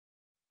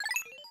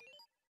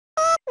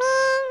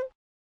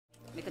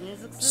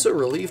So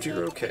relieved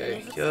you're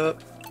okay.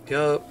 Yup.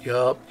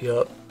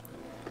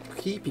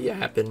 Keep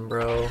yapping,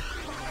 bro.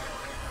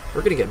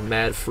 We're gonna get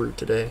mad fruit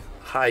today.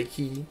 High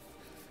key.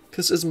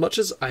 Because as much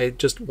as I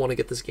just want to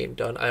get this game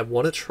done, I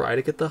want to try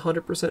to get the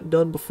 100%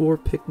 done before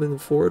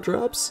Pikmin 4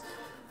 drops.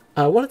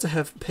 I wanted to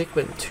have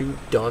Pikmin 2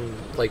 done,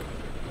 like,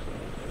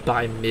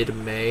 by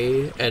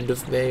mid-May, end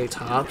of May,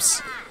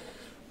 tops.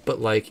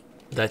 But, like,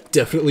 that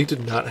definitely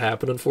did not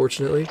happen,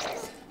 unfortunately.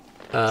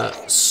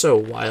 So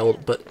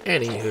wild, but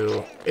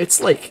anywho, it's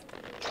like,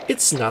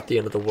 it's not the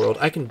end of the world.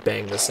 I can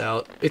bang this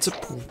out. It's a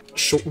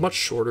much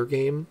shorter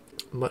game.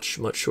 Much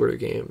shorter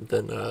game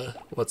than,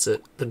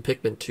 than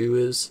Pikmin 2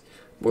 is.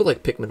 More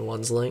like Pikmin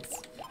 1's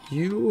length.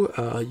 You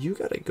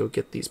gotta go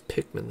get these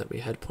Pikmin that we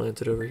had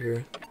planted over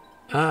here.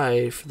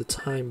 For the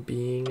time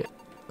being,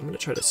 I'm gonna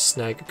try to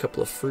snag a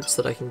couple of fruits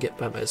that I can get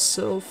by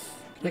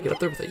myself. Can I get up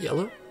there with a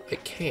yellow? I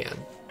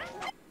can.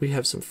 We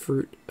have some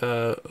fruit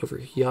over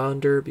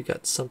yonder. We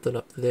got something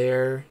up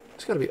there.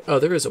 There's gotta be, oh,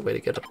 there is a way to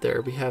get up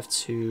there. We have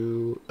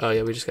to, oh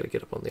yeah, we just gotta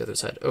get up on the other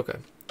side. Okay,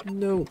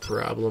 no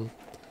problem.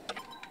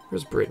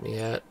 Where's Brittany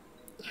at?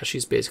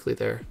 She's basically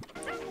there.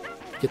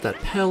 Get that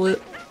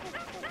pellet.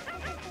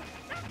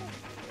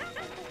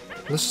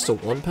 That's just a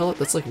one pellet?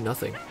 That's like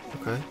nothing.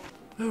 Okay.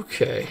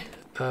 Okay.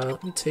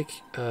 Let me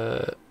take,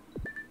 oh,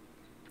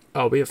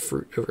 we have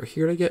fruit over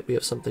here to get. We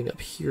have something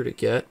up here to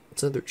get.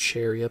 It's another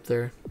cherry up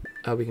there.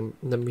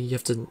 Then we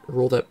have to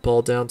roll that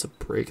ball down to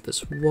break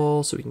this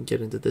wall so we can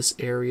get into this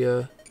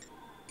area.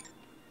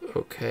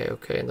 Okay,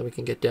 and then we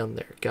can get down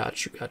there.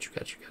 Got you.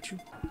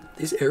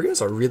 These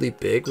areas are really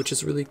big, which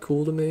is really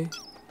cool to me.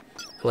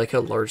 I like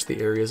how large the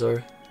areas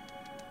are.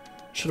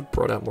 Should have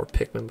brought out more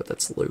Pikmin, but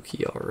that's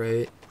low-key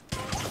alright.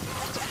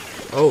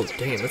 Oh,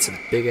 damn, that's a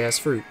big-ass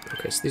fruit.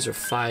 Okay, so these are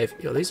 5.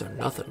 Yo, these are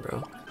nothing,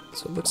 bro.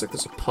 So it looks like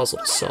there's a puzzle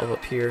to solve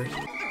up here.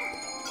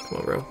 Come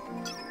on, bro.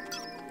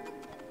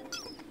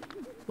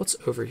 What's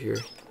over here?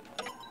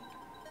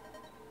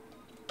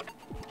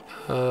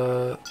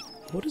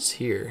 What is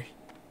here?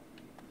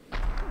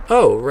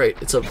 Oh, right,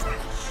 it's a...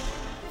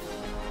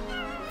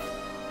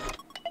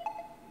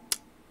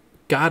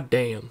 God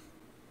damn.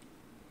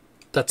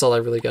 That's all I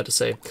really got to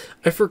say.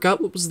 I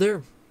forgot what was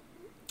there.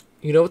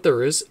 You know what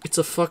there is? It's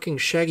a fucking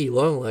Shaggy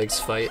Longlegs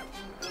fight.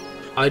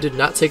 I did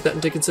not take that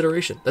into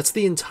consideration. That's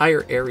the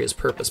entire area's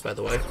purpose, by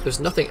the way.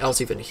 There's nothing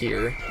else even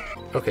here.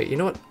 Okay, you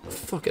know what?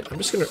 Fuck it. I'm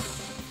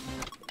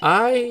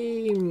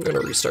gonna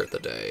restart the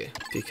day,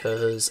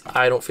 because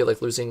I don't feel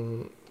like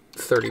losing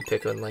 30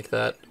 Pikmin like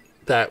that.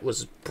 That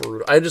was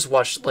brutal. I just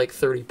watched like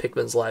 30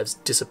 Pikmin's lives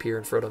disappear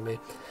in front of me.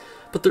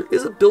 But there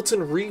is a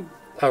built-in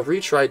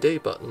retry day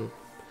button,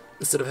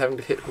 instead of having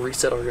to hit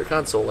reset on your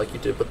console like you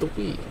did with the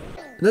Wii.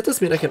 And that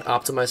does mean I can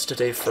optimize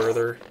today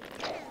further,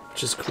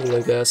 which is cool,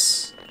 I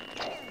guess.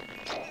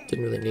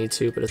 Didn't really need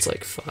to, but it's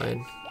like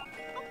fine.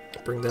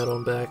 Bring that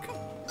on back.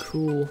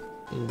 Cool.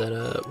 And then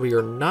we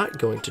are not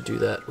going to do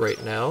that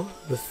right now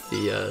with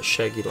the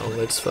Shaggy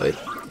Longlegs fight.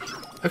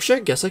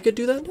 Actually, I guess I could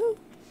do that now.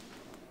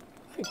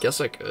 I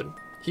guess I could.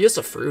 He has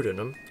a fruit in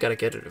him. Gotta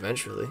get it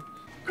eventually.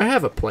 I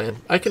have a plan.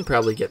 I can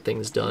probably get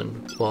things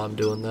done while I'm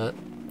doing that.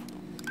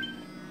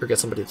 Or get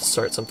somebody to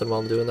start something while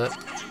I'm doing that.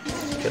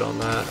 Get on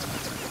that.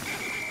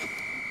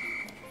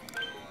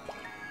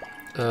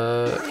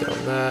 Get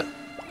on that.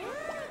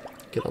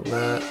 Get on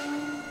that.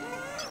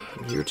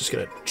 And you're just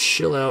gonna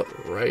chill out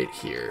right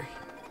here.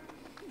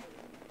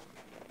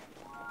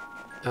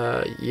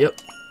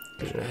 Yep.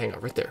 You're gonna hang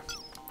out right there.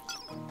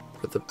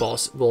 But the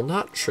boss will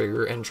not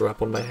trigger and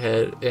drop on my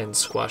head and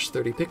squash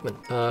 30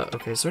 Pikmin.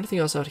 Okay, is there anything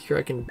else out here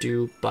I can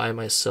do by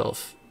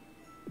myself?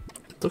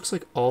 It looks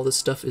like all this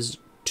stuff is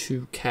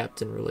too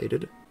Captain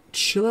related.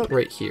 Chill out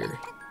right here.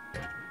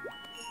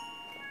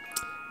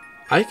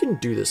 I can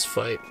do this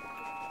fight.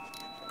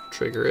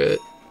 Trigger it.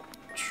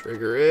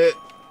 Trigger it.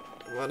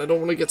 Come on, I don't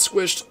want to get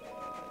squished.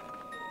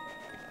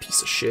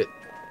 Piece of shit.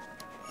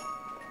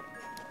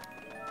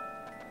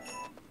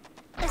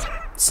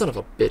 Son of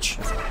a bitch.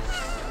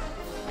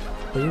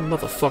 Oh, you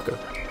motherfucker.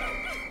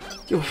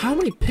 Yo, how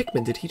many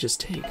Pikmin did he just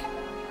take?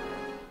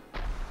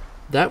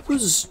 That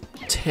was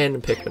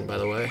 10 Pikmin, by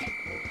the way.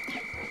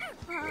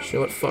 You know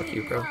what? Fuck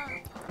you, bro.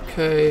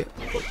 Okay.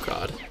 Oh,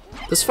 God.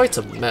 This fight's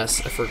a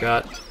mess. I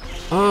forgot.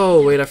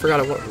 Oh, wait, I forgot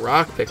I want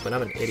rock Pikmin.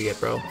 I'm an idiot,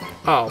 bro.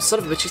 Oh, son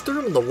of a bitch. He threw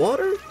him in the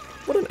water?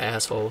 What an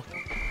asshole.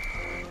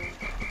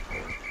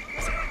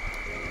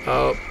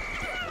 Oh.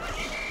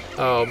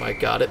 Oh, my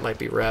God. It might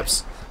be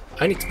reps.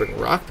 I need to bring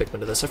rock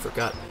Pikmin to this. I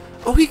forgot.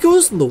 Oh, he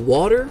goes in the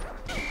water?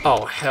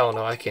 Oh, hell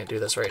no. I can't do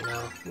this right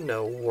now.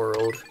 No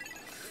world.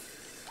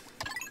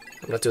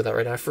 I'm not doing that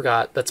right now. I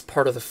forgot. That's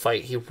part of the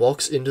fight. He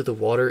walks into the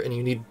water, and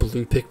you need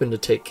blue Pikmin to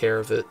take care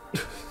of it.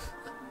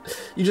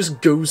 He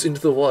just goes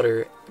into the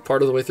water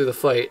part of the way through the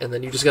fight, and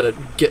then you just gotta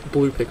get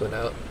blue Pikmin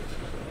out.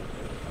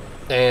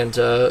 And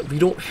we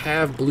don't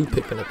have blue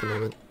Pikmin at the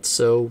moment,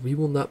 so we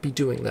will not be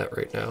doing that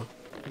right now.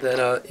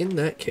 Then in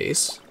that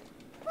case,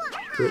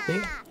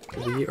 Brittany,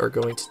 we are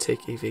going to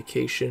take a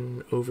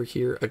vacation over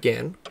here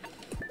again.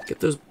 Get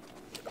those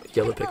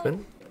yellow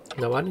Pikmin.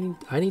 Now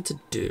I need to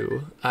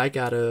do, I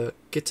gotta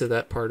get to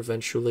that part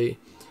eventually.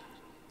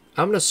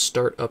 I'm gonna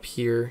start up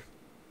here.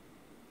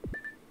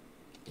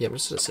 Yeah, I'm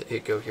just gonna say, hey,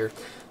 go here.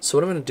 So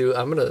what I'm gonna do,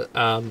 I'm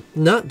gonna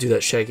not do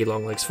that Shaggy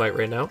Longlegs fight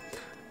right now.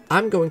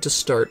 I'm going to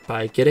start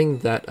by getting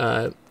that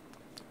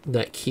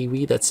that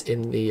kiwi that's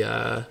in the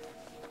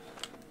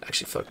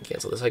actually fucking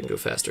cancel this. I can go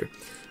faster.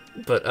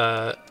 But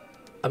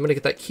I'm gonna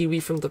get that kiwi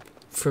from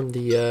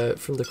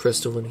the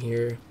crystal in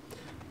here.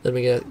 Then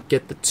we're gonna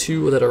get the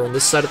two that are on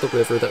this side of the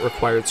river that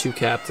require 2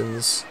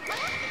 captains.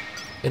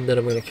 And then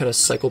I'm gonna kind of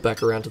cycle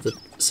back around to the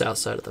south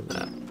side of the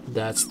map.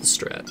 That's the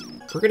strat.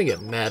 We're gonna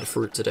get mad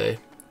fruit today.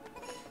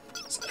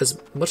 As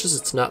much as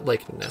it's not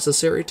like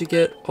necessary to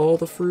get all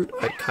the fruit,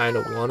 I kind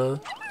of wanna,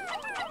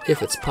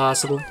 if it's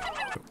possible.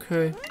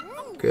 Okay,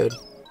 good.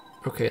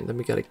 Okay, and then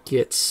we gotta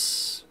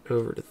get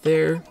over to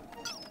there.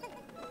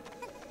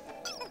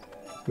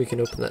 We can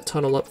open that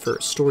tunnel up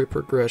for story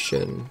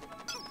progression.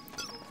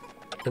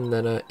 And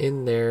then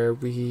in there,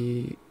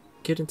 we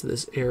get into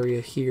this area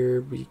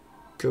here. We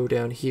go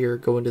down here,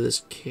 go into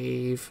this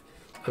cave.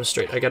 I'm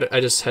straight. I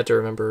just had to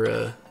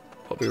remember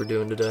what we were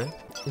doing today.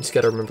 I just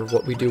gotta remember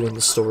what we do in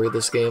the story of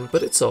this game,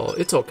 but it's all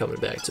coming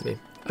back to me.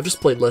 I've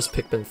just played less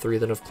Pikmin 3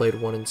 than I've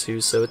played 1 and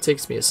 2, so it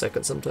takes me a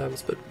second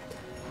sometimes, but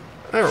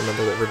I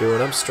remember what we're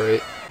doing. I'm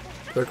straight.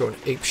 They're going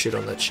apeshit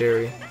on that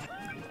cherry.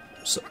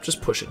 So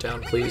just push it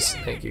down, please.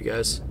 Thank you,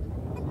 guys.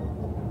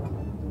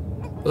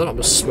 I thought I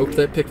almost smoked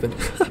that Pikmin.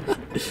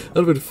 That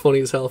would have been funny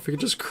as hell if we could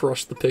just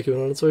crush the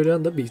Pikmin on its way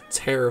down. That'd be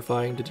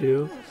terrifying to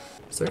do.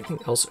 Is there anything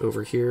else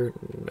over here?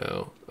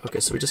 No. Okay,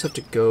 so we just have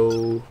to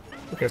go...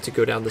 We're gonna have to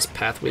go down this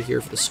pathway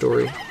here for the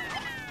story.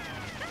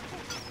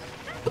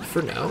 But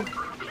for now,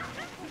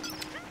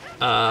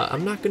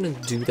 I'm not gonna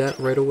do that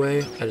right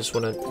away. I just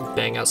want to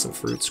bang out some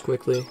fruits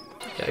quickly.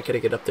 Yeah, I gotta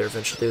get up there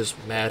eventually. There's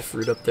mad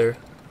fruit up there.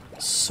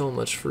 So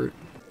much fruit.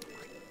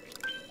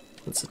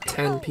 It's a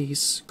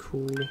 10-piece.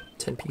 Cool.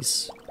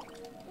 10-piece.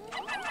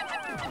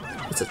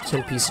 It's a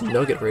 10-piece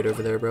nugget right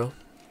over there, bro.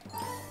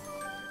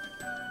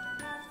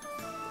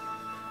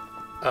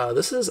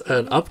 This is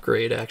an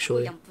upgrade,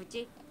 actually.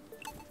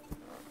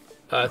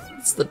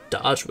 It's the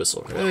dodge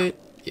whistle, right?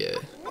 Yeah.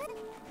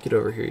 Get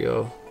over here,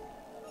 yo.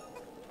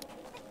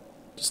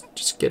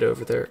 Just get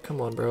over there. Come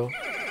on, bro.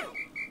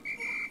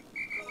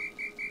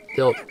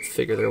 They'll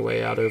figure their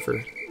way out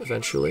over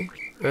eventually,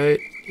 right?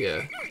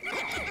 Yeah.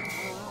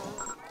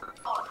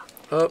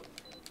 Oh,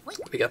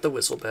 we got the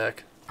whistle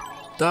back.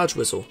 Dodge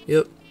whistle,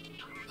 yep.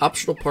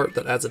 Optional part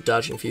that adds a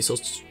dodging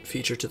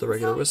feature to the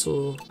regular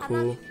whistle.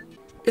 Cool.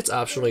 It's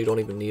optional, you don't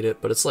even need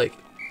it, but it's like,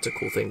 it's a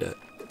cool thing to,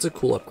 it's a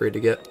cool upgrade to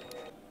get.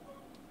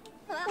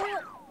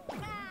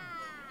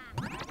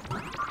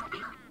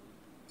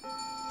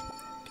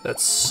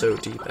 That's so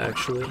deep,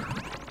 actually.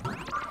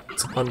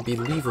 It's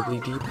unbelievably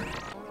deep.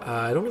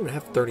 I don't even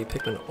have 30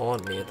 Pikmin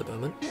on me at the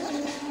moment.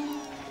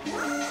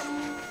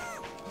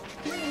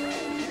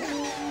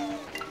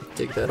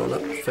 Dig that on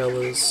up,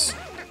 fellas.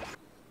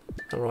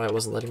 I don't know why it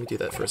wasn't letting me do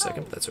that for a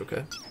second, but that's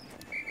okay.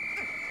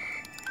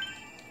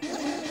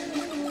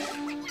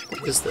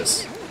 What is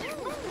this?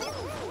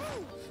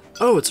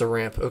 Oh, it's a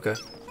ramp, okay.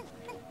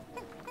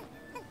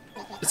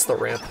 It's the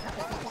ramp.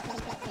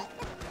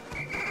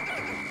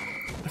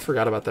 I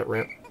forgot about that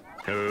ramp.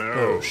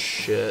 Hello. Oh,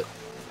 shit.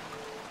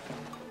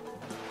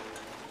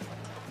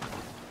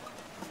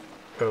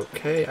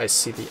 Okay, I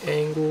see the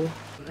angle.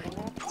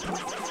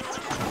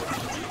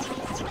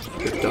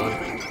 You're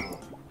done.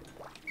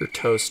 You're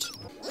toast.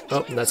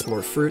 Oh, and that's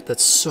more fruit.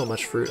 That's so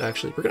much fruit,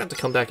 actually. We're gonna have to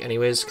come back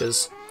anyways,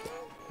 because,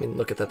 I mean,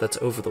 look at that. That's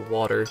over the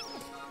water.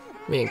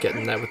 We ain't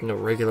getting that with no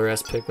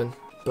regular-ass Pikmin.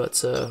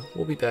 But,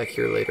 we'll be back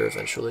here later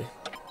eventually.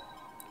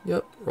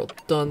 Yep, we're all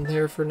done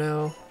there for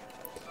now.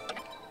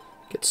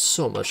 Get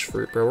so much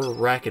fruit, bro. We're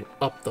racking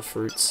up the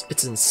fruits.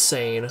 It's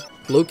insane.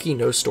 Low-key,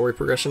 no story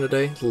progression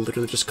today.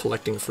 Literally just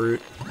collecting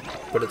fruit.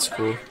 But it's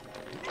cool.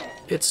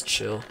 It's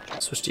chill.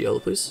 Switch to yellow,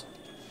 please.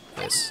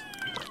 Nice.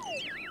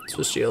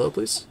 Switch to yellow,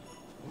 please.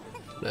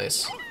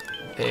 Nice.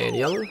 And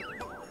yellow.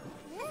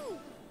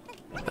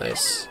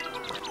 Nice.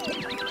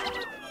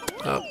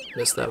 Oh,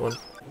 missed that one.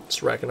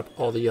 Just racking up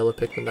all the yellow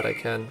Pikmin that I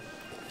can.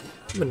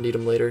 I'm gonna need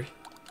them later.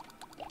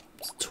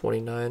 It's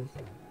 29.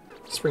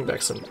 Let's bring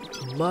back some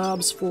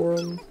mobs for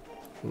them.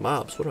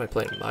 Mobs? What am I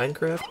playing?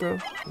 Minecraft, bro?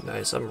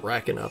 Nice, I'm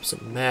racking up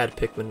some mad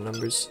Pikmin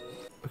numbers.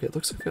 Okay, it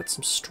looks like I've got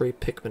some stray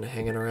Pikmin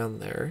hanging around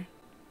there.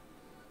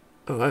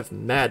 Oh, I have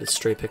mad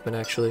stray Pikmin,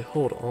 actually.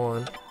 Hold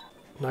on.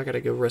 Now I gotta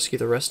go rescue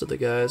the rest of the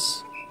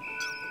guys.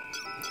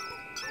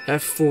 I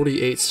have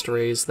 48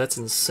 strays. That's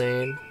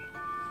insane.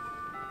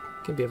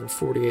 Can't be having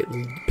 48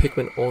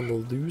 Pikmin on the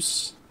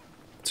loose.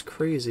 It's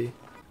crazy.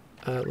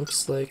 It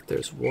looks like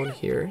there's one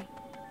here.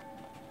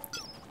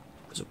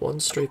 There's one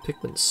stray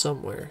Pikmin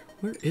somewhere.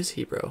 Where is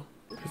he, bro?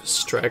 We have a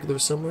straggler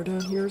somewhere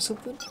down here or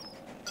something?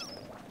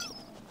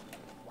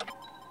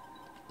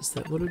 Is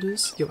that what it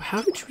is? Yo,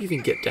 how did you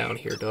even get down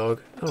here,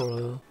 dog? I don't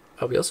know.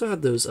 We also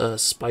had those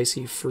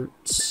spicy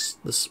fruits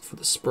for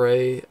the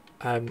spray.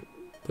 I haven't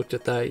looked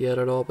at that yet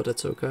at all, but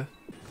it's okay.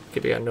 Okay,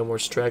 we got no more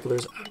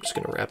stragglers. I'm just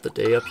gonna wrap the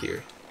day up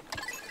here.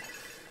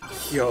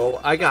 Yo,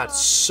 I got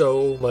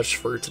so much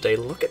fruit today.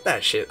 Look at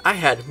that shit. I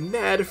had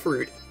mad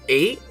fruit.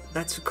 8?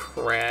 That's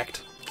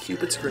cracked.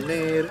 Cupid's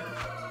grenade.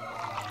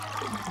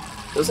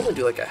 Those only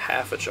do like a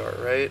half a jar,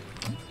 right?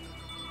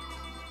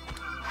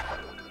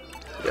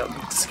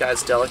 Yep,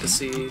 disguised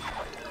delicacy.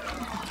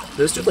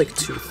 Those do like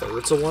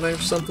 2/3 of one or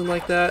something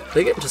like that.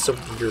 They get into some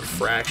weird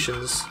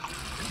fractions.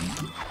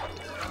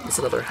 It's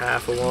another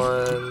half of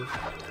one.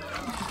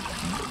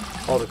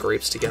 All the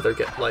grapes together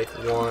get like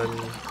 1.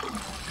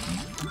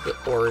 The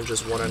orange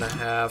is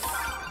 1.5.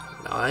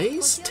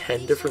 Nice!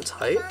 10 different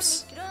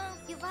types?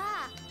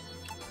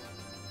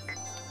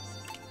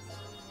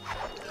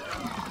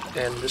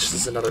 And this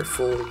is another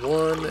full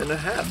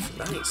 1.5.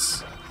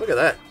 Nice. Look at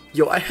that.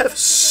 Yo, I have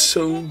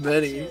so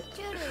many.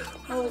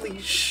 Holy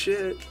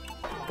shit.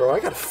 Bro, I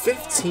got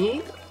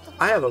 15?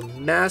 I have a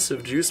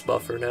massive juice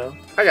buffer now.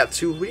 I got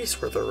 2 weeks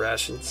worth of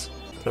rations.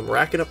 I'm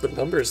racking up the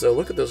numbers though.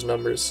 Look at those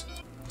numbers.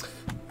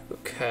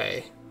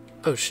 Okay.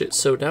 Oh shit,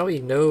 so now we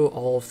know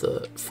all of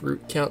the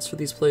fruit counts for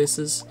these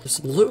places.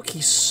 There's low-key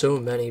so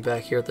many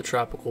back here at the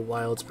Tropical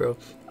Wilds, bro.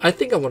 I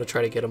think I want to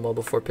try to get them all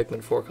before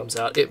Pikmin 4 comes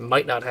out. It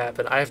might not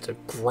happen. I have to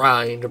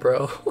grind,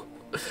 bro.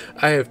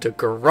 I have to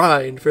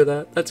grind for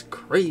that. That's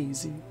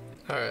crazy.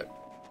 Alright.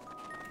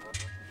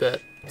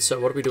 Bet. So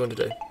what are we doing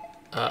today?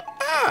 Oh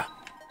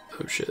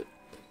shit.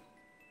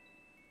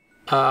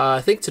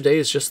 I think today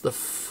is just the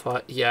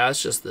yeah,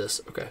 it's just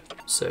this. Okay,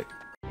 sick.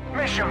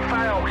 Mission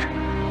failed.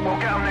 We'll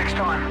get them next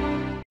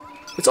time.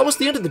 It's almost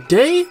the end of the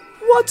day?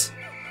 What?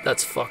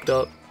 That's fucked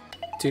up.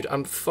 Dude,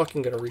 I'm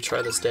fucking gonna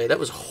retry this day. That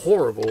was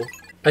horrible.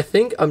 I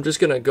think I'm just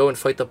gonna go and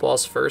fight the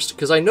boss first,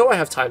 because I know I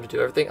have time to do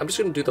everything. I'm just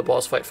gonna do the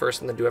boss fight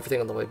first and then do everything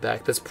on the way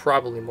back. That's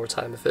probably more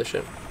time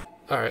efficient.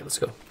 Alright, let's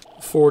go.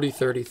 40,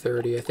 30,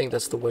 30. I think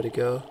that's the way to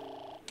go.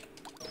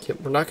 Okay,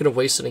 we're not gonna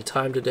waste any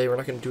time today. We're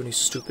not gonna do any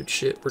stupid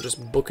shit. We're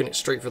just booking it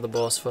straight for the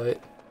boss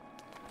fight.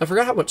 I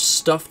forgot how much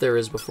stuff there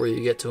is before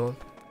you get to him.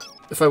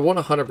 If I want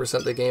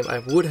 100% the game, I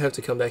would have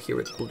to come back here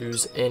with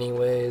blues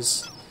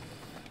anyways.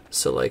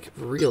 So, like,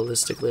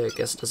 realistically, I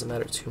guess it doesn't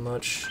matter too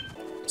much.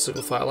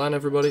 Single file line,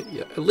 everybody.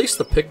 Yeah, at least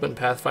the Pikmin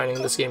pathfinding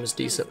in this game is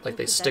decent. Like,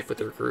 they stick with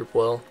their group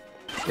well.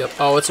 Yep.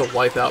 Oh, it's a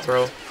wipeout,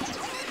 bro.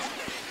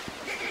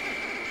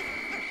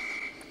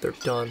 They're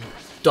done.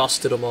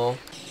 Dusted them all.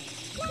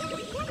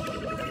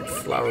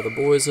 Flower the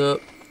boys up.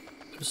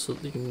 There's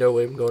no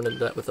way I'm going into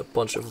that with a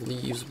bunch of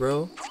leaves,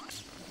 bro.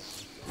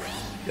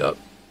 Yup.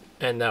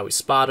 And now we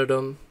spotted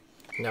him.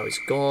 Now he's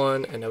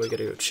gone. And now we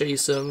gotta go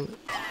chase him.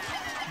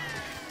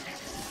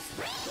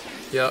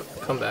 Yup.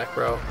 Come back,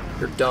 bro.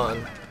 You're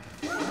done.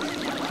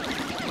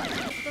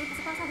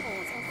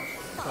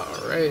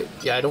 Alright.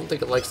 Yeah, I don't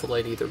think it likes the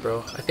light either,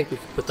 bro. I think we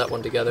can put that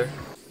one together.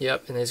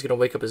 Yep. And he's gonna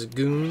wake up his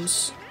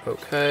goons.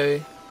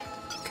 Okay.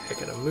 Okay,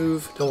 gotta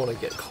move. Don't want to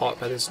get caught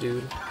by this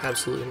dude.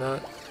 Absolutely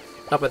not.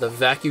 Not by the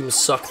vacuum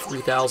suck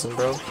 3000,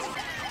 bro.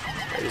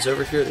 Alright, he's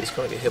over here. He's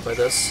gonna get hit by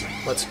this.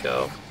 Let's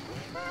go.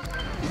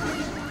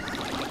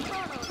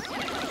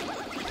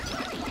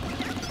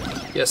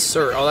 Yes,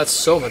 sir. Oh, that's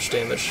so much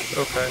damage.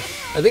 Okay.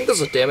 I think there's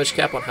a damage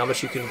cap on how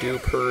much you can do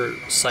per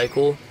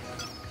cycle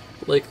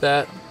like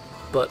that,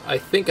 but I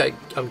think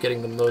I'm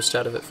getting the most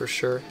out of it for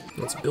sure.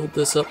 Let's build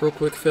this up real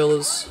quick,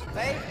 fellas.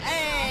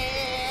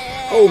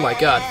 Oh my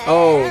god.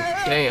 Oh,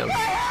 damn.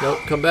 Nope,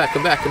 come back,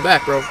 come back, come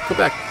back, bro. Come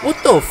back.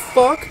 What the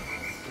fuck?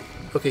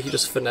 Okay, he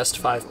just finessed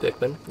 5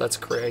 Pikmin. That's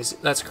crazy.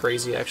 That's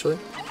crazy, actually.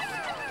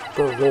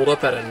 Bro rolled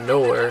up out of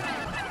nowhere.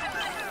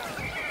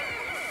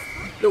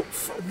 No,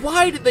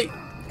 why did they...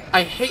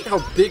 I hate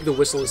how big the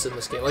whistle is in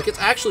this game. Like, it's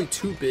actually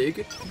too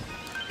big,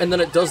 and then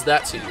it does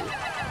that to you.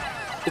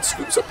 It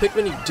scoops up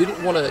Pikmin you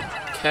didn't want to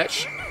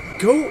catch.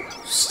 Go!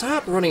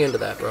 Stop running into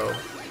that, bro.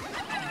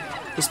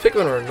 These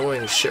Pikmin are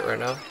annoying as shit right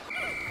now.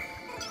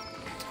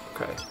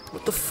 Okay.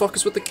 What the fuck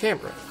is with the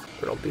camera?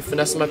 Bro, don't be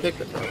finessing my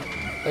Pikmin, bro.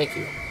 Thank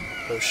you.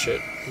 Oh shit.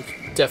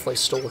 He definitely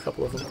stole a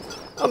couple of them.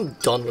 I'm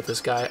done with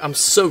this guy. I'm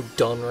so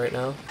done right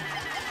now.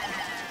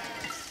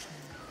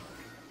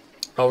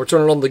 Oh, we're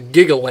turning on the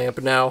Giga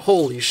Lamp now.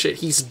 Holy shit,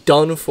 he's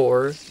done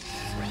for.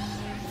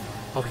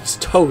 Oh, he's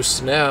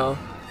toast now.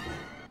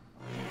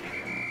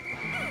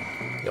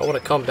 Y'all want to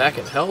come back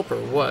and help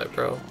or what,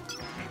 bro?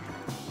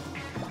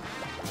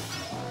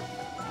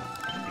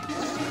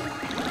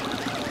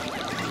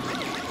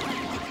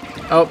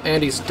 Oh,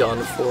 and he's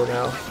done for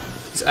now.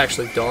 He's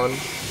actually done.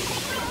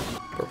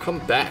 Bro, come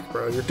back,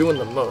 bro. You're doing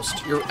the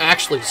most. You're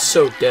actually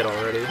so dead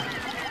already.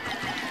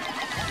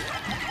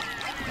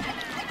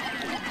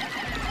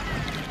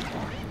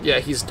 Yeah,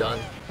 he's done.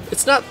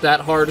 It's not that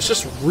hard, it's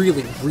just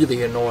really,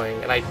 really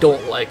annoying, and I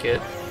don't like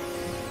it.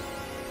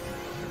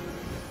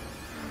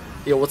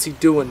 Yo, what's he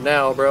doing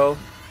now, bro?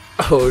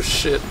 Oh,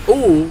 shit.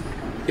 Ooh!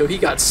 Yo, he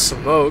got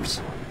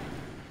smoked.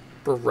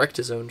 Bro wrecked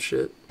his own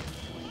shit.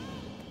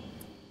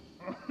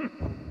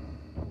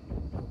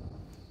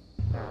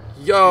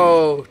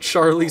 Yo,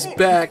 Charlie's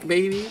back,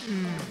 baby.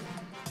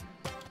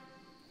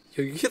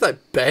 Yo, you hear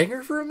that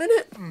banger for a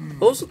minute?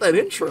 What was with that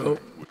intro?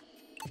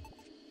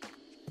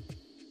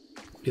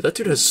 Dude, that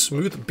dude has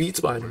smooth beats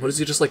behind him. What does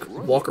he just like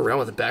walk around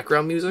with the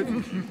background music?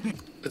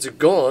 It's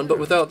gone, but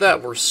without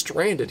that, we're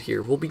stranded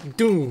here. We'll be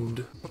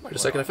doomed. Wait a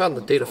second, I found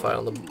the data file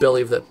on the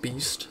belly of that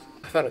beast.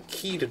 I found a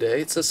key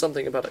today. It says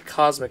something about a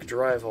cosmic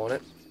drive on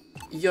it.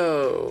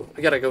 Yo,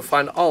 I gotta go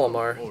find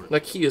Olimar.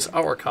 That key is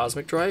our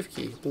cosmic drive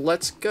key.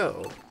 Let's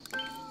go.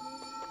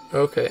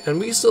 Okay, and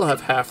we still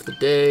have half the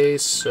day,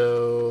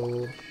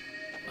 so...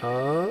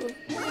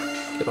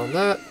 get on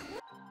that.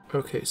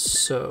 Okay,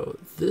 so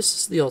this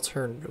is the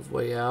alternative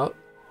way out.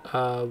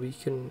 We're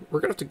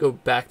gonna have to go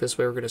back this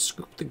way. We're gonna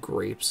scoop the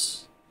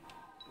grapes.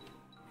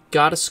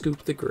 Gotta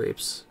scoop the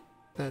grapes.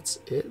 That's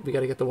it. We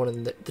gotta get the one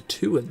in the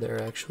two in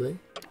there, actually.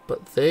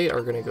 But they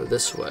are gonna go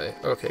this way.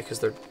 Okay, because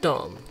they're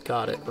dumb.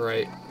 Got it,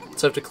 right.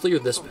 So I have to clear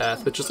this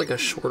path, which is like a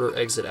shorter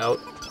exit out.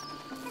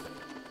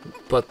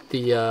 But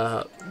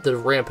the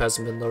ramp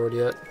hasn't been lowered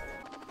yet.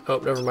 Oh,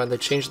 never mind. They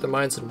changed their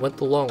minds and went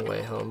the long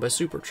way home by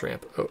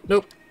Supertramp. Oh,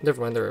 nope. Never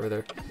mind. They're over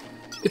there.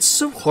 It's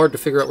so hard to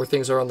figure out where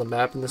things are on the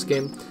map in this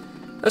game.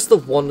 That's the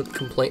one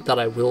complaint that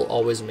I will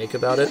always make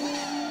about it.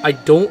 I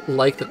don't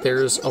like that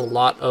there's a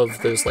lot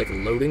of those, like,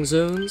 loading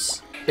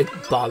zones. It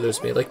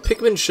bothers me. Like,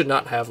 Pikmin should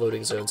not have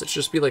loading zones. It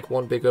should just be, like,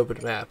 one big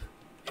open map.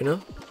 You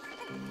know?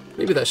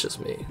 Maybe that's just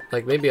me.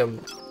 Like, maybe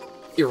I'm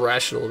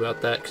irrational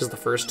about that because the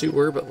first two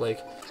were, but, like,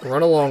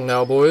 run along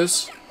now,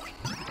 boys.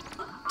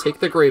 Take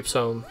the grapes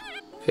home.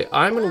 Okay,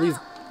 I'm gonna leave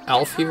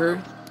Alf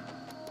here.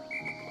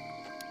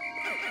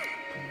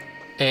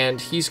 And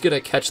he's gonna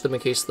catch them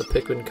in case the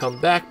Pikmin come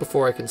back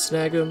before I can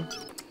snag them.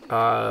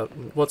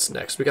 What's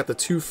next? We got the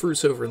two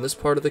fruits over in this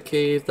part of the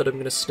cave that I'm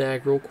gonna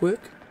snag real quick.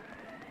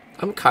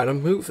 I'm kind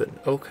of moving.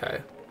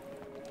 Okay.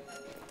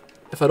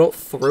 If I don't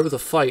throw the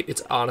fight,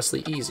 it's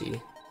honestly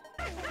easy.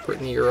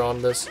 Brittany, you're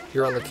on this.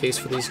 You're on the case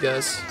for these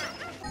guys.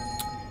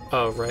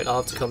 Oh, right.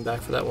 I'll have to come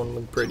back for that one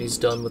when Brittany's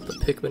done with the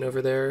Pikmin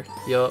over there.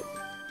 Yup.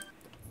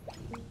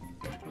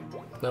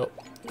 Nope.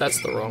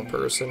 That's the wrong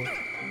person.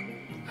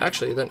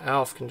 Actually, then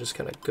Alf can just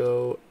kind of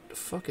go...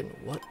 Fucking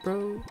what,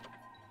 bro?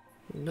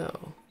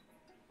 No.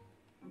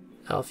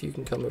 Alf, you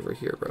can come over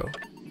here, bro.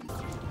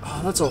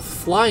 Oh, that's a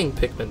flying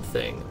Pikmin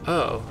thing.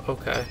 Oh,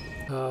 okay.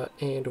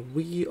 And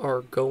we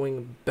are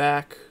going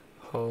back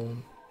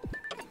home.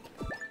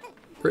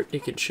 Brittany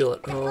can chill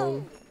at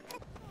home.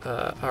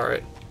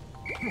 Alright.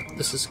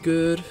 This is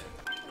good.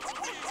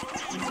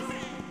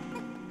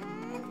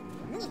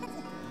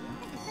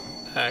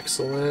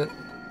 Excellent.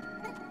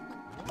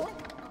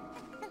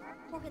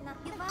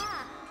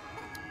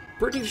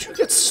 Brittany, did you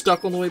get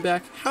stuck on the way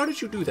back? How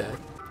did you do that?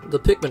 The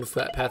Pikmin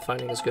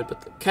pathfinding is good,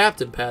 but the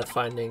Captain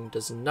pathfinding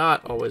does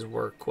not always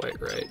work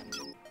quite right.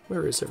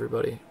 Where is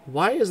everybody?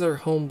 Why is their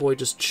homeboy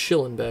just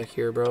chilling back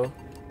here, bro?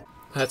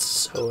 That's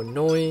so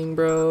annoying,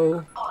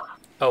 bro.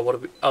 Oh, what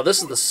have we... Oh,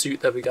 this is the suit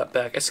that we got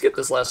back. I skipped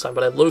this last time,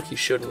 but I low-key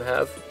shouldn't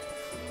have.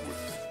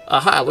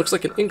 Aha, looks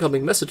like an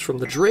incoming message from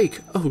the Drake.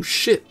 Oh,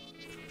 shit.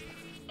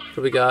 What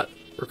do we got?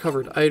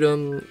 Recovered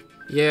item.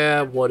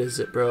 Yeah, what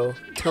is it, bro?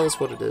 Tell us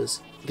what it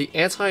is. The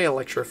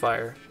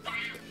anti-electrifier.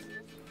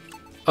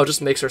 Oh,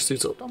 just makes our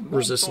suits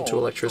resistant to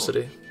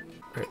electricity.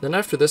 Alright, then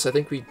after this, I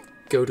think we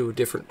go to a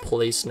different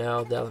place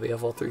now that we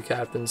have all three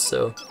captains,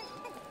 so...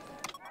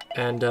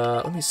 And,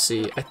 let me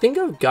see. I think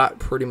I've got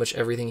pretty much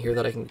everything here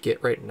that I can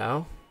get right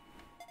now.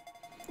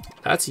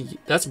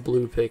 That's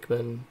blue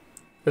Pikmin.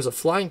 There's a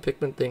flying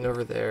Pikmin thing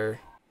over there.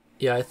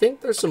 Yeah, I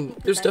think there's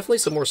definitely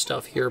some more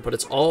stuff here, but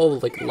it's all,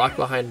 like, locked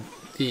behind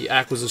the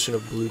acquisition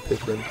of blue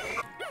Pikmin.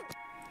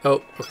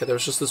 Oh, okay,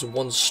 there's just this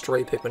one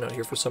stray Pikmin out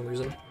here for some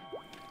reason.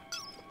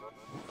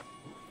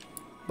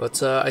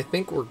 But, I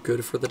think we're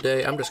good for the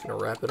day. I'm just gonna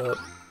wrap it up.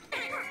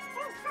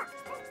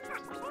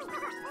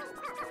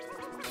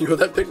 Yo,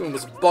 that Pikmin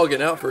was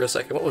bugging out for a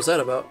second. What was that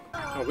about?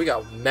 Oh, we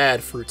got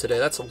mad fruit today.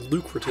 That's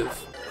lucrative.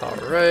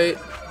 Alright,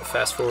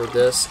 fast forward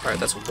this. Alright,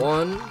 that's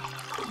 1,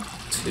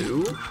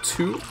 2,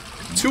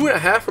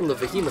 2.5 from the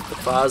behemoth, the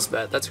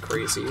phosbat. That's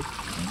crazy.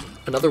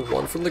 Another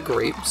 1 from the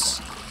grapes.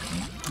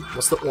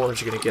 What's the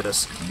orange gonna get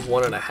us?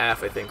 1.5,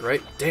 I think,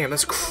 right? Damn,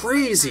 that's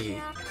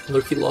crazy!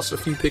 Loki lost a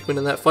few Pikmin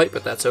in that fight,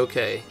 but that's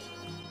okay.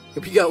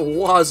 We got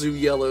wazoo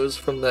yellows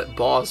from that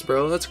boss,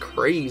 bro. That's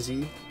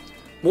crazy.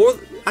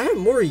 I have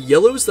more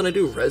yellows than I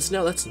do reds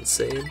now? That's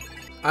insane.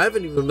 I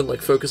haven't even been,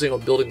 like, focusing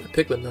on building the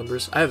Pikmin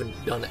numbers. I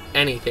haven't done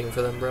anything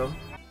for them, bro.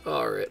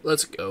 Alright,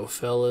 let's go,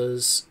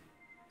 fellas.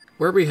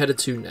 Where are we headed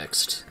to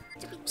next?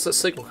 What's that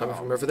signal coming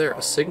from over there?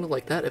 A signal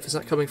like that? If it's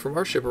not coming from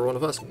our ship or one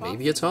of us,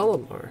 maybe it's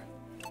Olimar.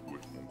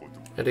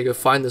 I had to go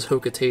find this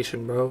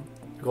Hokitation, bro.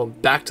 We're going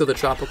back to the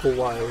tropical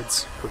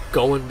wilds. We're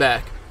going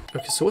back.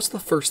 Okay, so what's the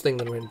first thing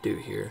that we're going to do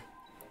here?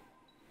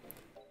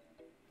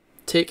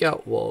 Take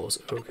out walls.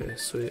 Okay,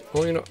 sweet.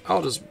 Well, you know,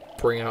 I'll just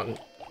bring out an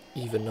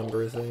even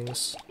number of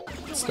things.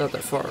 It's not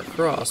that far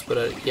across,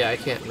 but yeah, I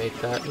can't make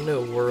that.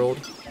 No world.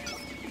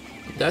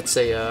 That's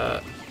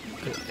an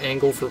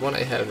angle for when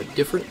I have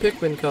different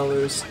Pikmin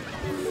colors.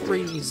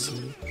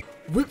 Crazy.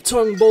 Whip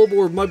Tongue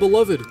Bulbor, my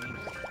beloved!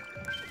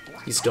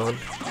 He's done.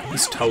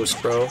 He's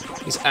toast, bro.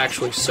 He's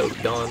actually so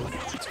done.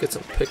 Let's get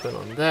some Pikmin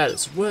on that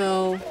as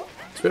well.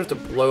 Let's So we have to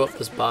blow up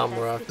this bomb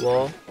rock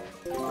wall.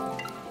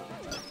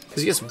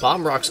 Because yes,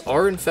 bomb rocks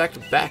are in fact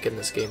back in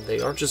this game.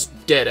 They aren't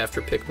just dead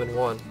after Pikmin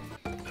 1.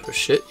 Oh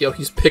shit, yo,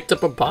 he's picked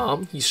up a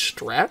bomb. He's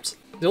strapped.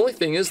 The only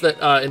thing is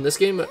that in this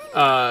game,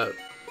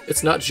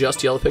 it's not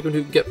just yellow Pikmin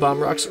who get bomb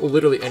rocks.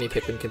 Literally any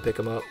Pikmin can pick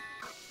them up.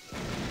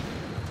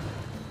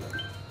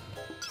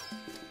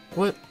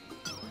 What?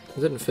 I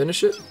didn't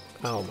finish it?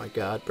 Oh my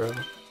god, bro.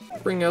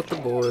 Bring out the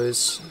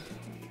boys.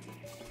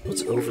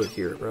 What's over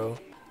here, bro?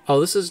 Oh,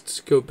 this is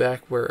to go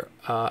back where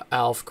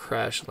Alf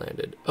crash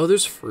landed. Oh,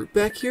 there's fruit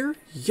back here?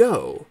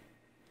 Yo!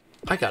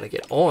 I gotta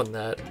get on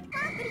that.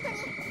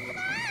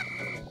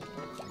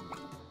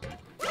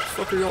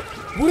 What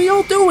are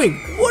y'all doing?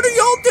 What are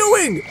y'all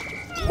doing?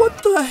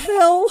 What the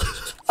hell?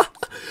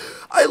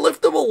 I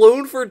left them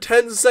alone for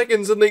 10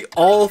 seconds and they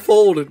all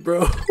folded,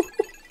 bro.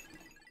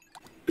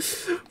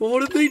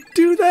 What did they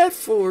do that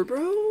for,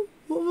 bro?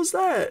 What was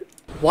that?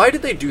 Why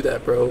did they do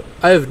that, bro?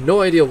 I have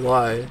no idea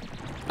why.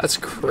 That's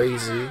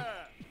crazy.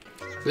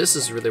 This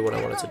is really what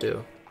I wanted to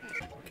do.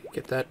 Okay,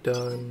 get that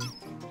done.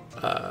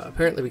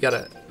 Apparently we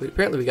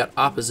got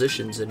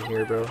oppositions in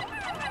here, bro.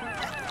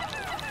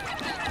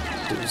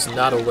 I was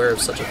not aware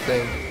of such a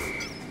thing,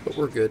 but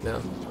we're good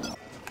now.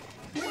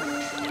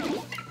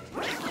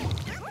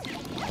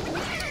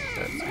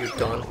 Right, you're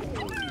done.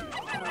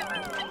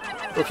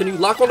 Bro, can you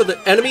lock onto the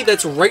enemy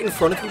that's right in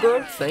front of you,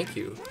 bro? Thank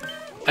you.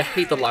 I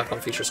hate the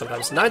lock-on feature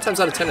sometimes. 9 times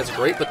out of 10 it's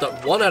great, but the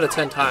 1 out of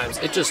 10 times,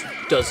 it just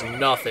does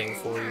nothing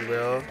for you,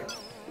 bro.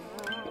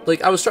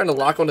 Like, I was trying to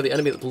lock onto the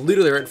enemy that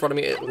literally right in front of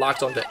me, it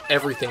locked onto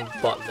everything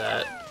but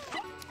that.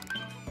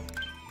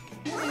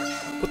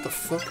 What the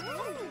fuck?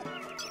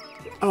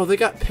 Oh, they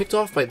got picked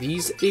off by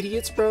these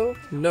idiots, bro?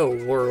 No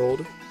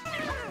world.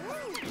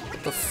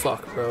 What the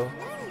fuck, bro?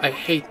 I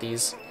hate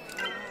these.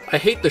 I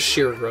hate the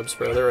shear grubs,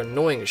 bro. They're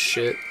annoying as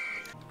shit.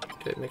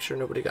 Okay, make sure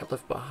nobody got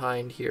left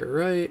behind here,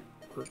 right?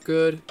 We're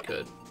good.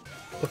 Good.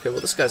 Okay,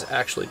 well, this guy's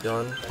actually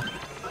done.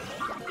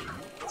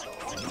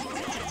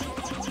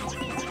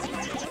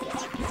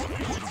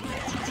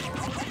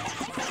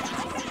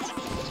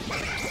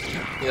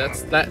 Yeah,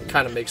 that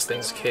kind of makes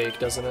things cake,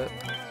 doesn't it?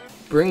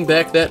 Bring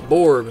back that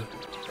board.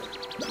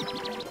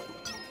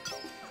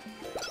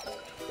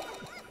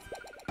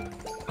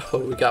 Oh,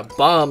 we got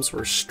bombs.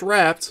 We're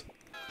strapped.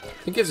 I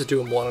think you have to do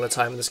them one at a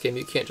time in this game.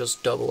 You can't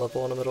just double up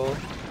on them at all.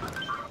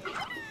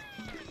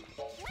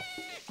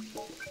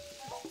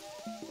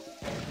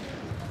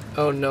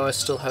 Oh no, I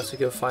still have to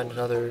go find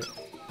another...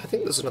 I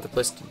think there's another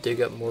place to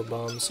dig up more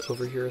bombs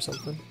over here or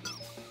something.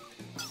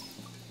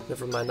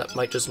 Never mind, that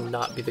might just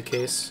not be the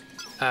case,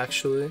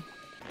 actually.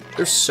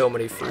 There's so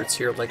many fruits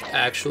here, like,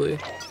 actually.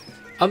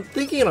 I'm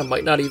thinking I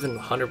might not even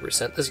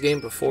 100% this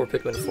game before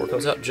Pikmin 4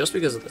 comes out, just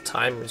because of the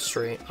time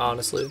restraint,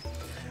 honestly.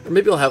 Or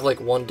maybe I'll have, like,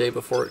 one day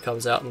before it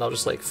comes out, and I'll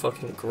just, like,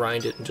 fucking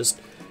grind it and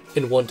just,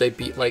 in one day,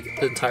 beat, like,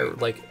 the entire,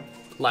 like,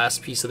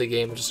 last piece of the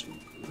game and just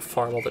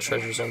farm all the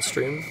treasures on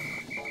stream.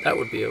 That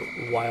would be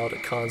a wild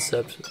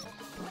concept.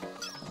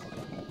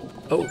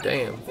 Oh,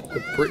 damn.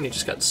 Brittany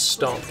just got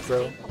stomped,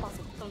 bro.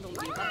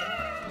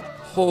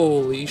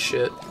 Holy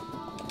shit.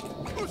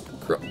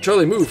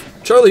 Charlie, move!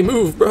 Charlie,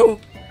 move,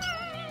 bro!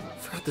 I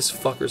forgot this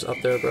fucker's up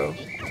there, bro.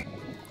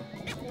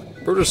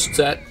 Bro just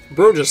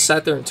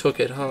sat there and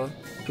took it, huh?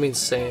 I mean,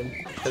 same.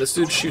 Yeah, this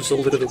dude shoots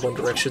literally one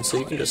direction, so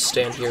you can just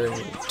stand here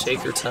and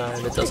take your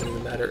time. It doesn't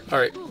even matter.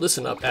 Alright,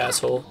 listen up,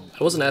 asshole.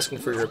 I wasn't asking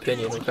for your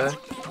opinion, okay?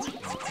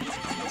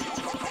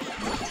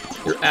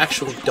 You're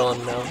actually done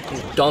now.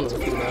 I'm done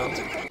with you now.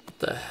 What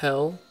the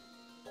hell?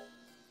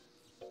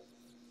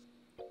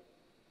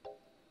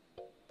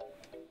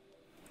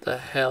 The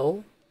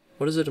hell?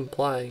 What is it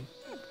implying?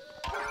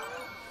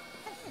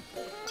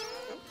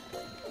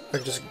 I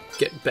can just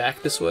get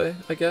back this way,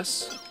 I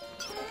guess?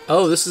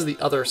 Oh, this is the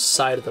other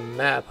side of the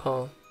map,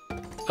 huh?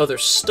 Oh, they're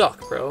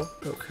stuck, bro.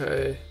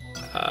 Okay.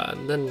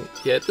 And then,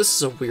 yeah, this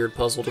is a weird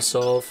puzzle to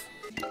solve.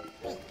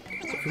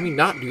 Can we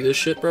not do this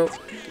shit, bro?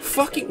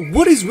 Fucking,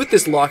 what is with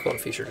this lock-on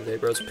feature today,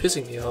 bro? It's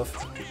pissing me off.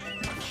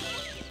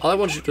 All I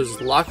want you to do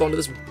is lock onto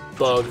this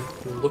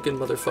bug-looking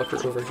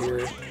motherfucker over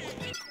here.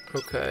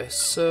 Okay,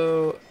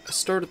 so I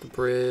started the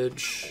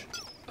bridge.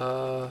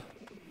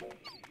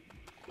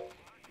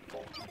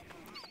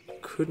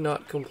 Could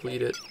not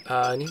complete it.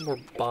 I need more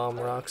bomb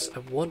rocks. I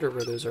wonder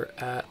where those are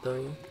at,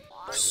 though.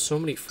 There's so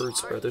many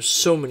fruits, bro. There's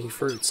so many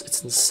fruits.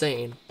 It's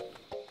insane.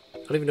 I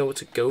don't even know what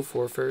to go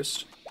for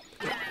first.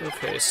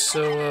 Okay,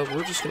 so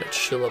we're just gonna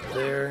chill up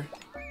there.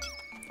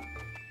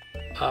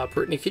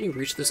 Brittany, can you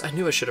reach this? I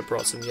knew I should have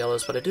brought some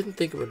yellows, but I didn't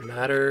think it would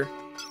matter.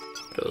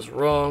 But I was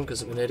wrong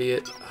because I'm an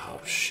idiot. Oh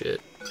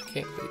shit, I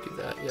can't really do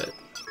that yet.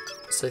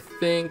 So I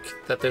think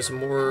that there's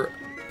more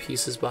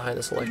pieces behind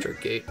this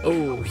electric gate.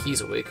 Oh,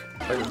 he's awake.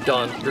 Oh, you're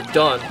done. You're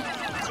done.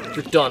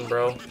 You're done,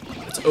 bro.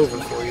 It's over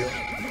for you.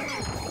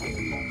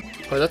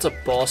 Oh, that's a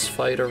boss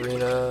fight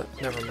arena.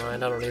 Never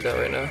mind, I don't need that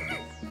right now.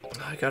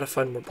 I gotta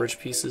find more bridge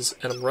pieces,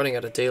 and I'm running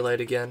out of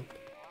daylight again.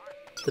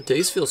 The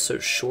days feel so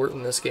short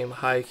in this game,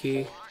 high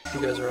key.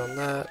 You guys are on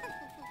that.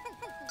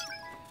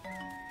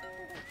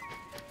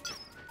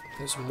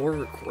 There's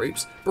more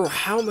grapes. Bro,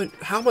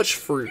 how much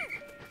fruit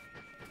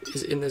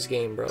is in this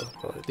game, bro?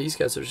 Oh, these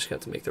guys are just gonna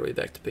have to make their way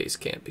back to base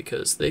camp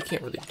because they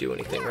can't really do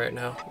anything right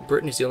now.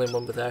 Brittany's the only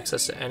one with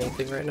access to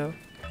anything right now.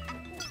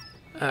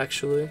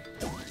 Actually.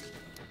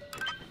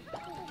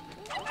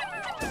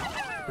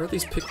 Where are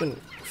these Pikmin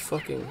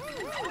fucking...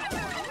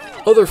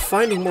 Oh, they're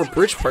finding more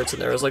bridge parts in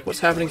there. I was like,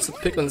 what's happening to the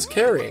Pikmin that's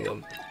carrying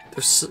them?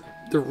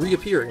 They're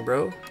reappearing,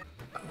 bro.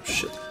 Oh,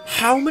 shit.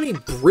 How many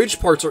bridge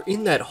parts are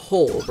in that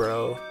hole,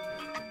 bro?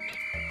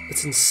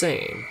 It's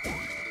insane.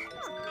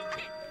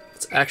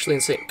 It's actually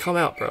insane. Come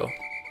out, bro.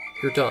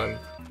 You're done.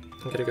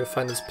 I'm gonna go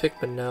find these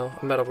Pikmin now.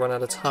 I'm about to run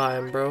out of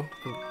time, bro.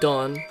 I'm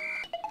done.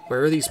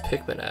 Where are these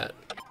Pikmin at?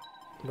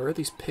 Where are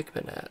these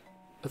Pikmin at?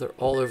 Oh, they're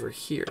all over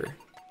here.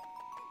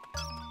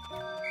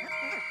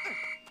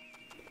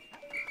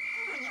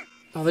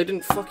 Oh, they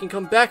didn't fucking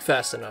come back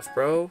fast enough,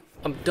 bro.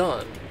 I'm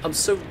done. I'm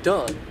so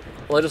done.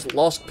 Well, I just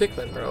lost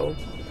Pikmin, bro.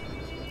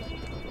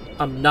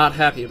 I'm not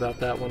happy about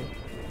that one.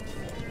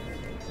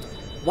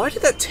 Why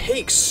did that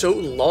take so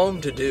long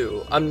to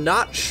do? I'm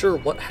not sure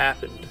what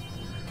happened.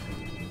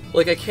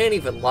 Like, I can't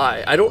even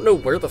lie. I don't know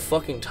where the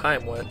fucking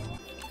time went.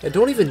 I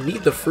don't even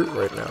need the fruit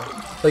right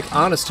now. Like,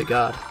 honest to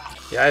God.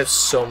 Yeah, I have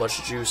so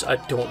much juice. I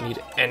don't need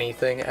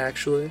anything,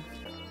 actually.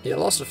 Yeah, I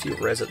lost a few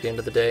res at the end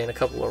of the day and a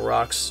couple of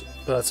rocks,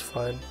 but that's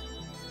fine.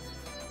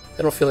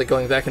 I don't feel like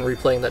going back and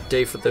replaying that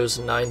day for those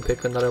 9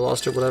 Pikmin that I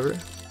lost or whatever.